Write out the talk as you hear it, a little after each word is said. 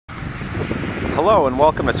Hello and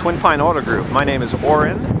welcome to Twin Pine Auto Group. My name is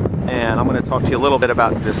Oren and I'm going to talk to you a little bit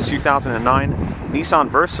about this 2009 Nissan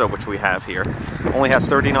Versa which we have here. Only has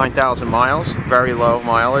 39,000 miles, very low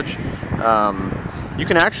mileage. You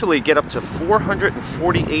can actually get up to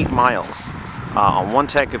 448 miles on one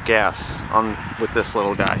tank of gas with this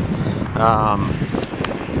little guy.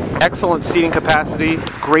 Excellent seating capacity,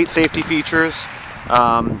 great safety features.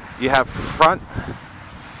 You have front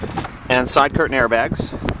and side curtain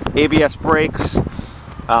airbags, ABS brakes,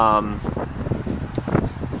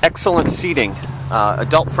 excellent seating,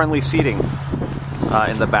 adult-friendly seating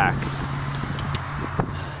in the back,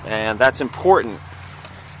 and that's important.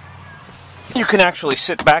 You can actually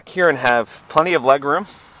sit back here and have plenty of leg room.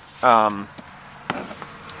 5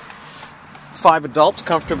 adults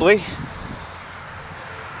comfortably.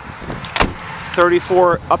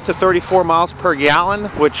 Up to 34 miles per gallon,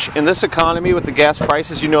 which in this economy with the gas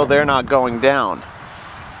prices, you know they're not going down.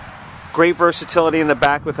 Great versatility in the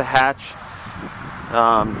back with the hatch.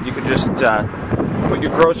 You can just put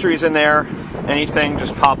your groceries in there, anything,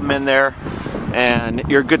 just pop them in there and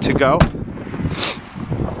you're good to go.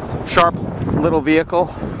 Sharp little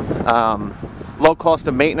vehicle, low cost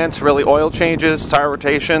of maintenance, really oil changes, tire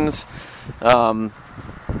rotations,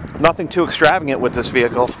 nothing too extravagant with this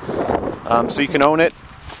vehicle. So you can own it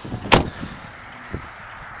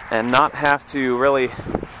and not have to really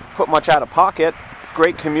put much out of pocket.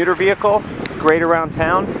 Great commuter vehicle, great around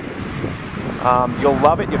town. You'll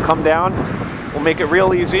love it. You'll come down. We'll make it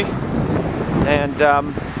real easy. And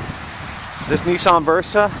this Nissan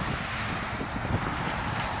Versa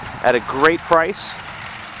at a great price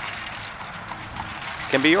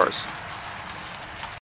can be yours.